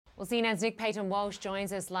Well, CNN's Nick Paton-Walsh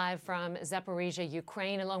joins us live from Zaporizhia,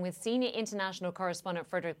 Ukraine, along with senior international correspondent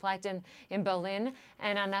Pleitgen in Berlin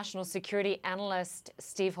and our national security analyst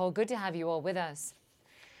Steve Hall. Good to have you all with us.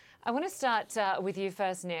 I want to start with you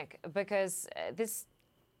first, Nick, because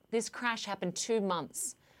this crash happened 2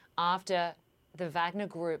 months after the Wagner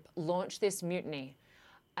Group launched this mutiny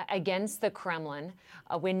against the Kremlin.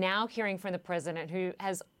 We're now hearing from the president, who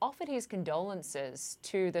has offered his condolences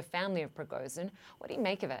to the family of Prigozhin. What do you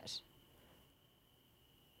make of it?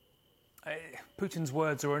 Putin's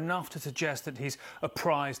words are enough to suggest that he's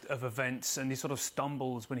apprised of events, and he sort of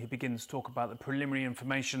stumbles when he begins to talk about the preliminary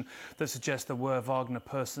information that suggests there were Wagner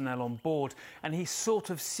personnel on board. And he sort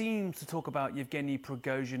of seems to talk about Yevgeny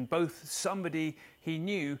Prigozhin, both somebody he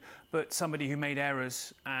knew, but somebody who made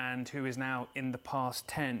errors and who is now in the past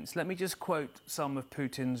tense. Let me just quote some of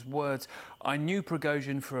Putin's words. "I knew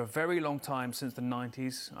Prigozhin for a very long time, since the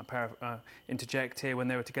 90s. I interject here, when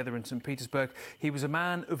they were together in St. Petersburg. He was a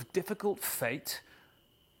man of difficult fate,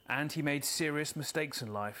 and he made serious mistakes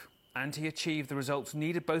in life. And he achieved the results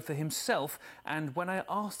needed both for himself and, when I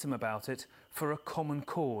asked him about it, for a common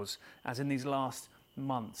cause, as in these last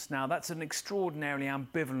months." Now, that's an extraordinarily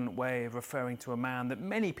ambivalent way of referring to a man that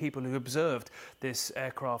many people who observed this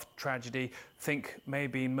aircraft tragedy think may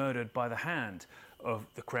be murdered by the hand of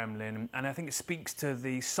the Kremlin. And I think it speaks to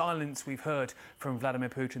the silence we've heard from Vladimir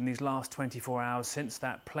Putin these last 24 hours since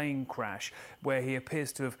that plane crash, where he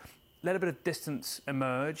appears to have let a bit of distance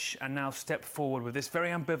emerge and now step forward with this very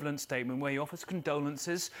ambivalent statement where he offers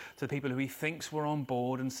condolences to the people who he thinks were on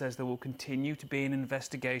board and says there will continue to be an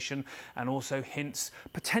investigation, and also hints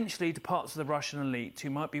potentially to parts of the Russian elite who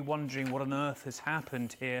might be wondering what on earth has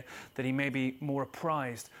happened here, that he may be more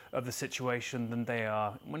apprised of the situation than they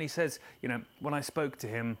are. When he says, when I spoke to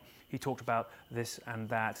him, he talked about this and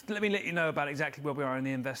that. Let me let you know about exactly where we are in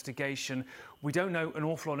the investigation. We don't know an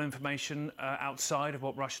awful lot of information outside of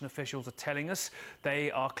what Russian officials are telling us.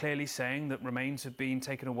 They are clearly saying that remains have been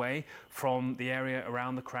taken away from the area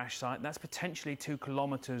around the crash site. That's potentially 2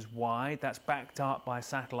 kilometres wide. That's backed up by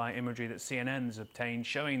satellite imagery that CNN's obtained,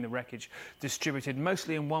 showing the wreckage distributed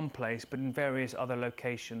mostly in one place, but in various other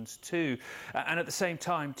locations too. And at the same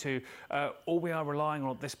time too, all we are relying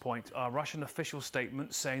on at this point are Russian official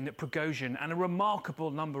statements saying that Prigozhin and a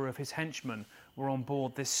remarkable number of his henchmen were on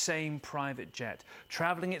board this same private jet,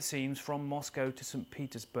 travelling, it seems, from Moscow to St.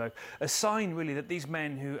 Petersburg. A sign, really, that these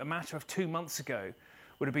men, who a matter of 2 months ago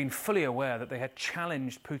would have been fully aware that they had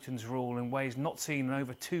challenged Putin's rule in ways not seen in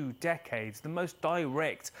over 2 decades, the most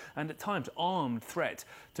direct and at times armed threat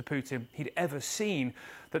to Putin he'd ever seen,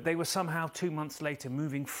 that they were somehow 2 months later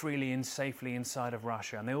moving freely and safely inside of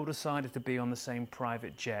Russia, and they all decided to be on the same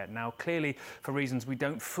private jet. Now, clearly, for reasons we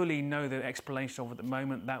don't fully know the explanation of at the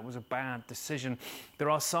moment, that was a bad decision. There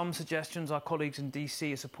are some suggestions our colleagues in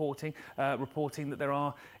DC are reporting that there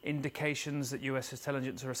are indications that US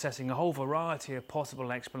intelligence are assessing a whole variety of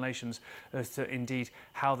possible explanations as to indeed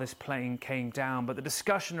how this plane came down. But the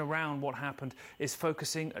discussion around what happened is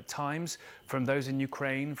focusing at times, from those in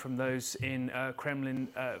Ukraine, from those in Kremlin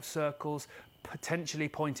circles, potentially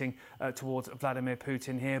pointing towards Vladimir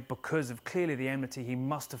Putin here, because of clearly the enmity he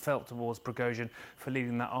must have felt towards Prigozhin for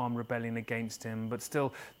leading that armed rebellion against him. But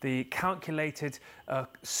still, the calculated,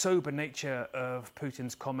 sober nature of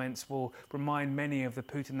Putin's comments will remind many of the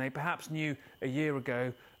Putin they perhaps knew a year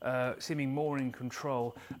ago, seeming more in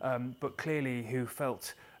control, but clearly who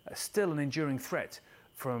felt still an enduring threat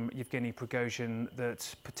from Yevgeny Prigozhin,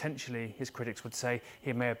 that potentially, his critics would say,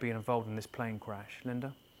 he may have been involved in this plane crash.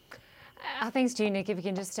 Lynda? Thanks to you, Nick. If you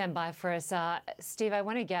can just stand by for us. Steve, I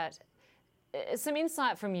want to get some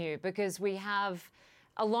insight from you, because we have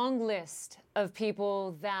a long list of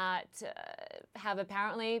people that have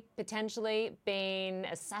apparently, potentially been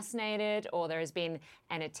assassinated, or there has been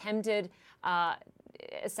an attempted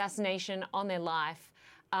assassination on their life,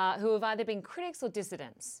 who have either been critics or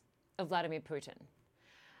dissidents of Vladimir Putin.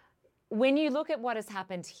 When you look at what has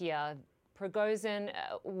happened here, Prigozhin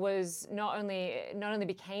was not only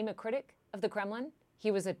became a critic of the Kremlin,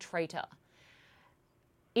 he was a traitor.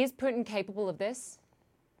 Is Putin capable of this?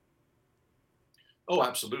 Oh,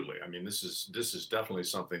 absolutely. I mean, this is definitely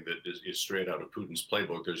something that is straight out of Putin's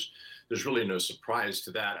playbook. There's really no surprise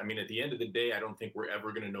to that. I mean, at the end of the day, I don't think we're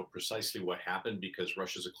ever going to know precisely what happened, because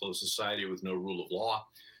Russia's a closed society with no rule of law.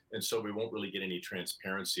 And so we won't really get any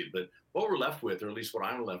transparency. But what we're left with, or at least what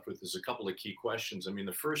I'm left with, is a couple of key questions. I mean,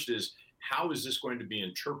 the first is, how is this going to be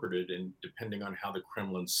interpreted, and depending on how the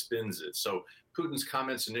Kremlin spins it? So Putin's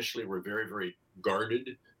comments initially were very, very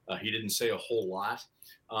guarded. He didn't say a whole lot.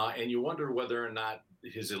 And you wonder whether or not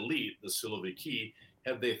his elite, the Siloviki,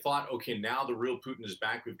 Have they thought, okay, now the real Putin is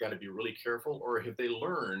back, we've got to be really careful? Or have they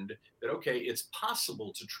learned that, okay, it's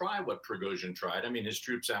possible to try what Prigozhin tried? I mean, his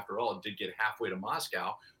troops, after all, did get halfway to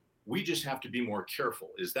Moscow. We just have to be more careful.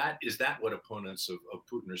 Is that what opponents of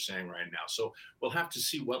Putin are saying right now? So we'll have to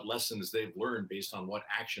see what lessons they've learned based on what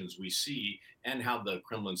actions we see and how the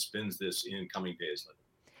Kremlin spins this in coming days.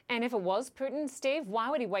 And if it was Putin, Steve, why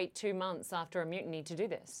would he wait 2 months after a mutiny to do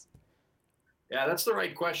this? Yeah, that's the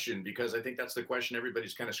right question, because I think that's the question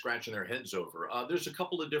everybody's kind of scratching their heads over. There's a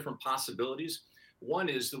couple of different possibilities. One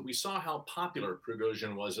is that we saw how popular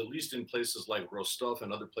Prigozhin was, at least in places like Rostov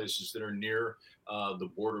and other places that are near the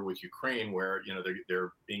border with Ukraine, where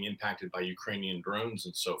they're being impacted by Ukrainian drones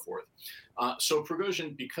and so forth. So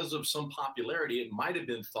Prigozhin, because of some popularity, it might have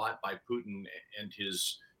been thought by Putin and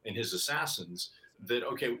his assassins that,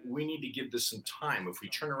 okay, we need to give this some time. If we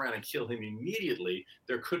turn around and kill him immediately,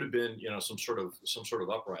 there could have been, some sort of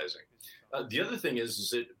uprising. The other thing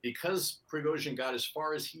is that because Prigozhin got as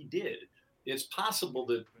far as he did, it's possible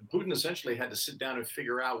that Putin essentially had to sit down and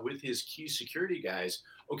figure out with his key security guys,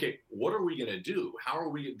 okay, what are we going to do? How are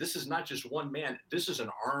we? This is not just one man. This is an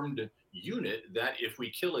armed unit that, if we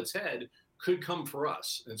kill its head, could come for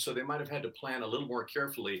us. And so they might have had to plan a little more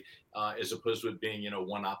carefully, as opposed to it being,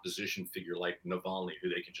 one opposition figure like Navalny, who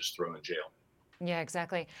they could just throw in jail. Yeah,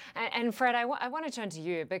 exactly. And Fred, I want to turn to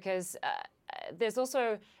you, because there's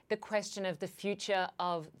also the question of the future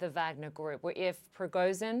of the Wagner Group. Where if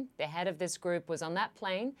Prigozhin, the head of this group, was on that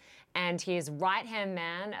plane, and his right-hand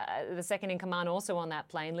man, the second in command, also on that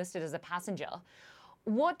plane, listed as a passenger,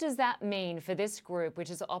 what does that mean for this group, which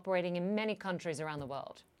is operating in many countries around the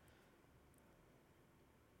world?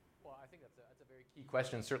 That's a very key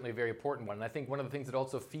question, certainly a very important one. And I think one of the things that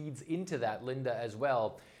also feeds into that, Lynda, as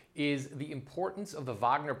well, is the importance of the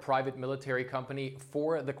Wagner private military company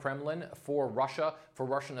for the Kremlin, for Russia, for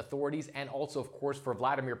Russian authorities, and also, of course, for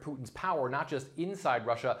Vladimir Putin's power, not just inside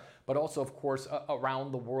Russia, but also, of course,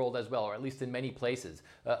 around the world as well, or at least in many places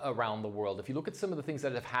around the world. If you look at some of the things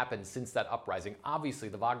that have happened since that uprising, obviously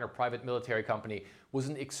the Wagner private military company was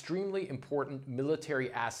an extremely important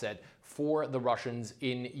military asset for the Russians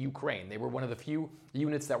in Ukraine. They were one of the few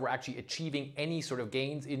units that were actually achieving any sort of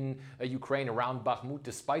gains in Ukraine around Bakhmut,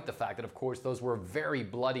 despite the fact that, of course, those were very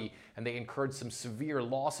bloody and they incurred some severe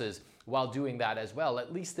losses while doing that as well.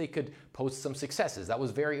 At least they could post some successes. That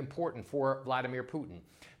was very important for Vladimir Putin.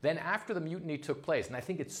 Then after the mutiny took place, and I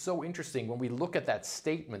think it's so interesting when we look at that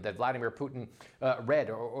statement that Vladimir Putin read,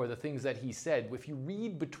 or the things that he said, if you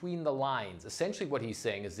read between the lines, essentially what he's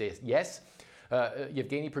saying is this: yes,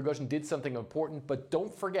 Yevgeny Prigozhin did something important, but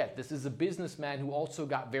don't forget, this is a businessman who also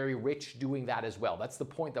got very rich doing that as well. That's the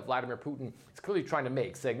point that Vladimir Putin is clearly trying to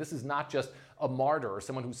make, saying this is not just a martyr or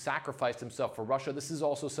someone who sacrificed himself for Russia. This is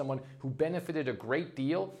also someone who benefited a great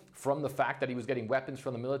deal from the fact that he was getting weapons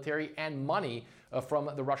from the military and money from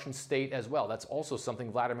the Russian state as well. That's also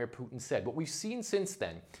something Vladimir Putin said. What we've seen since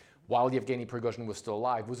then, while Yevgeny Prigozhin was still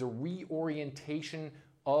alive, was a reorientation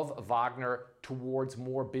of Wagner towards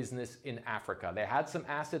more business in Africa. They had some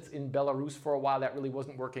assets in Belarus for a while. That really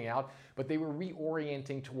wasn't working out, but they were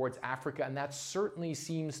reorienting towards Africa, and that certainly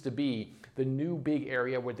seems to be the new big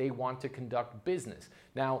area where they want to conduct business.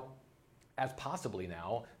 Now, as possibly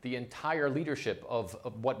now, the entire leadership of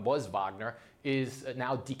what was Wagner is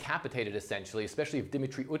now decapitated, essentially, especially if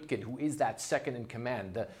Dmitry Utkin, who is that second in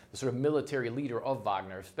command, the sort of military leader of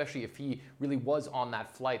Wagner, especially if he really was on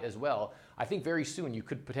that flight as well. I think very soon you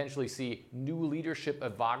could potentially see new leadership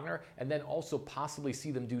of Wagner, and then also possibly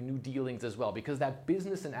see them do new dealings as well, because that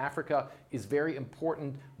business in Africa is very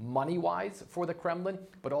important money-wise for the Kremlin,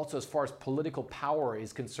 but also as far as political power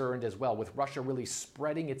is concerned as well, with Russia really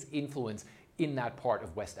spreading its influence in that part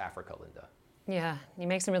of West Africa, Lynda. Yeah, you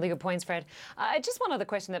make some really good points, Fred. Just one other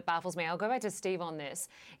question that baffles me, I'll go back to Steve on this,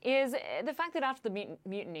 is the fact that after the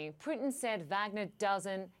mutiny, Putin said Wagner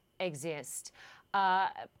doesn't exist.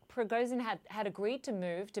 Prigozhin had agreed to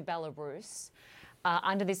move to Belarus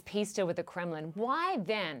under this peace deal with the Kremlin. Why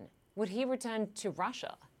then would he return to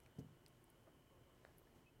Russia?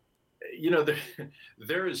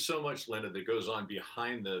 There is so much, Lynda, that goes on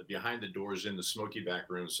behind the doors in the smoky back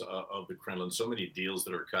rooms of the Kremlin. So many deals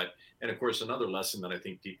that are cut, and of course, another lesson that I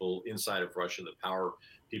think people inside of Russia, the power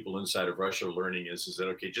people inside of Russia, are learning is that,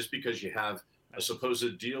 okay, just because you have a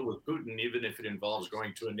supposed deal with Putin, even if it involves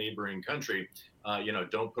going to a neighboring country,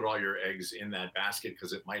 don't put all your eggs in that basket,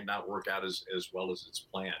 because it might not work out as well as it's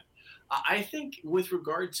planned. I think with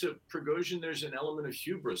regard to Prigozhin, there's an element of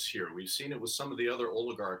hubris here. We've seen it with some of the other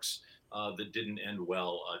oligarchs that didn't end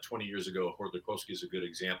well. 20 years ago, Khodorkovsky is a good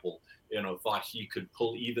example. Thought he could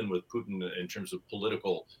pull even with Putin in terms of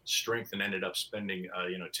political strength, and ended up spending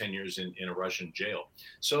 10 years in a Russian jail.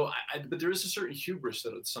 So, but there is a certain hubris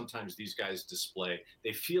that sometimes these guys display.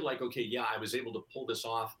 They feel like, okay, yeah, I was able to pull this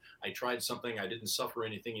off. I tried something. I didn't suffer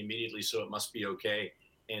anything immediately, so it must be okay.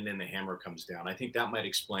 And then the hammer comes down. I think that might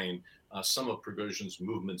explain some of Prigozhin's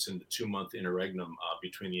movements in the 2-month interregnum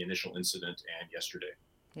between the initial incident and yesterday.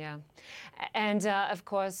 Yeah. And of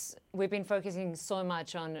course, we've been focusing so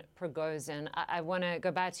much on Prigozhin. I want to go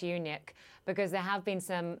back to you, Nick, because there have been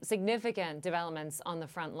some significant developments on the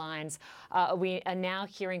front lines. We are now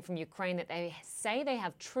hearing from Ukraine that they say they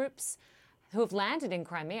have troops who have landed in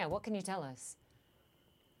Crimea. What can you tell us?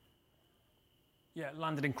 Yeah,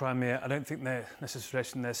 landed in Crimea. I don't think they're necessarily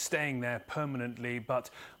they're staying there permanently, but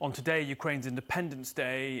on today, Ukraine's Independence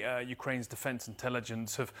Day, Ukraine's defense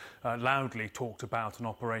intelligence have loudly talked about an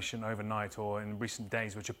operation overnight or in recent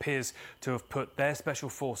days, which appears to have put their special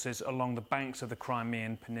forces along the banks of the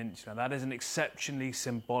Crimean Peninsula. That is an exceptionally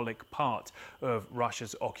symbolic part of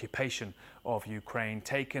Russia's occupation of Ukraine,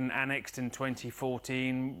 annexed in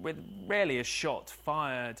 2014 with rarely a shot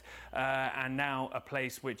fired, and now a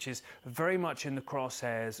place which is very much in the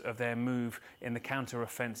crosshairs of their move in the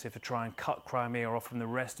counter-offensive to try and cut Crimea off from the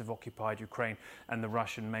rest of occupied Ukraine and the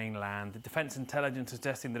Russian mainland. The defense intelligence is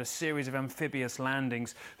suggesting that a series of amphibious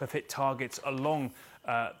landings have hit targets along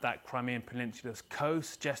that Crimean Peninsula's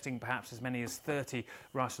coast, suggesting perhaps as many as 30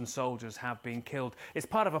 Russian soldiers have been killed. It's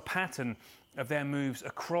part of a pattern of their moves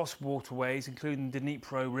across waterways, including the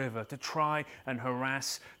Dnipro River, to try and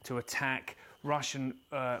harass, to attack Russian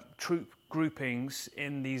troop groupings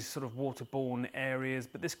in these sort of waterborne areas.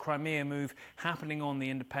 But this Crimea move happening on the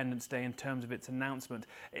Independence Day in terms of its announcement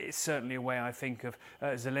is certainly a way, I think, of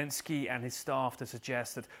Zelensky and his staff to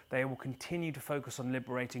suggest that they will continue to focus on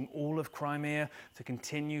liberating all of Crimea, to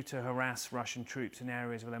continue to harass Russian troops in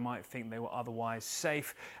areas where they might think they were otherwise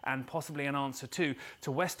safe, and possibly an answer too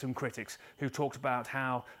to Western critics who talked about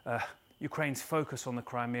how Ukraine's focus on the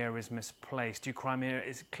Crimea is misplaced. Crimea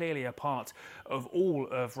is clearly a part of all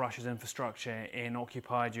of Russia's infrastructure in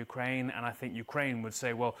occupied Ukraine, and I think Ukraine would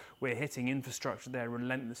say, well, we're hitting infrastructure there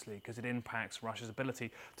relentlessly because it impacts Russia's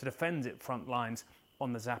ability to defend its front lines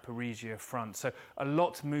on the Zaporizhia front. So a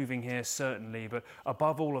lot moving here, certainly, but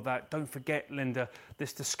above all of that, don't forget, Lynda,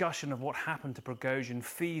 this discussion of what happened to Prigozhin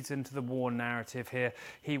feeds into the war narrative here.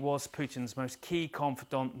 He was Putin's most key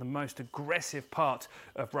confidant, the most aggressive part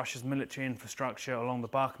of Russia's military infrastructure along the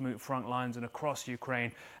Bakhmut front lines and across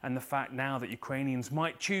Ukraine, and the fact now that Ukrainians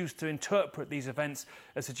might choose to interpret these events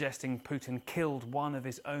as suggesting Putin killed one of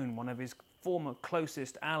his own, one of his former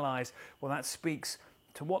closest allies, well, that speaks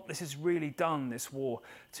to what this has really done, this war,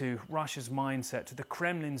 to Russia's mindset, to the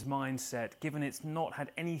Kremlin's mindset, given it's not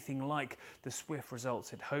had anything like the swift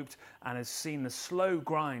results it hoped and has seen the slow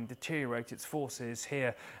grind deteriorate its forces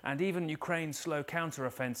here. And even Ukraine's slow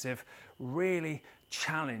counter-offensive really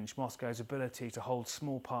challenge Moscow's ability to hold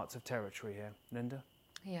small parts of territory here. Lynda?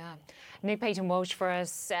 Yeah. Nick Paton-Walsh for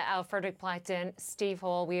us, Frederick Pleitgen, Steve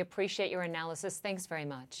Hall, we appreciate your analysis. Thanks very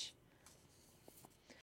much.